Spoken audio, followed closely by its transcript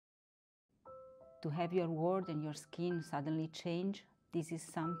To have your world and your skin suddenly change, this is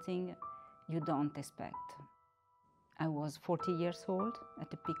something you don't expect. I was 40 years old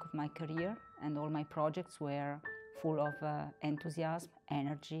at the peak of my career, and all my projects were full of enthusiasm,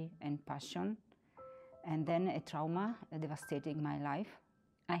 energy, and passion. And then a trauma devastated my life.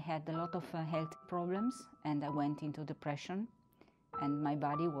 I had a lot of health problems, and I went into depression, and my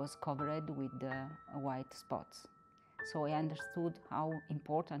body was covered with white spots. So I understood how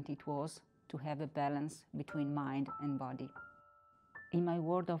important it was to have a balance between mind and body. In my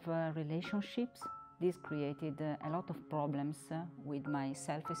world of relationships, this created a lot of problems with my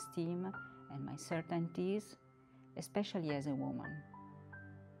self-esteem and my certainties, especially as a woman.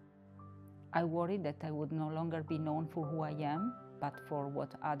 I worried that I would no longer be known for who I am, but for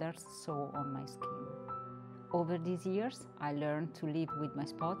what others saw on my skin. Over these years, I learned to live with my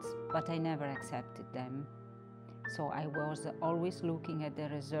spots, but I never accepted them. So I was always looking at the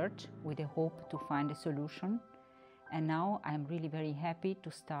research with a hope to find a solution. And now I'm really very happy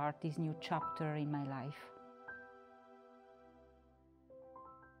to start this new chapter in my life.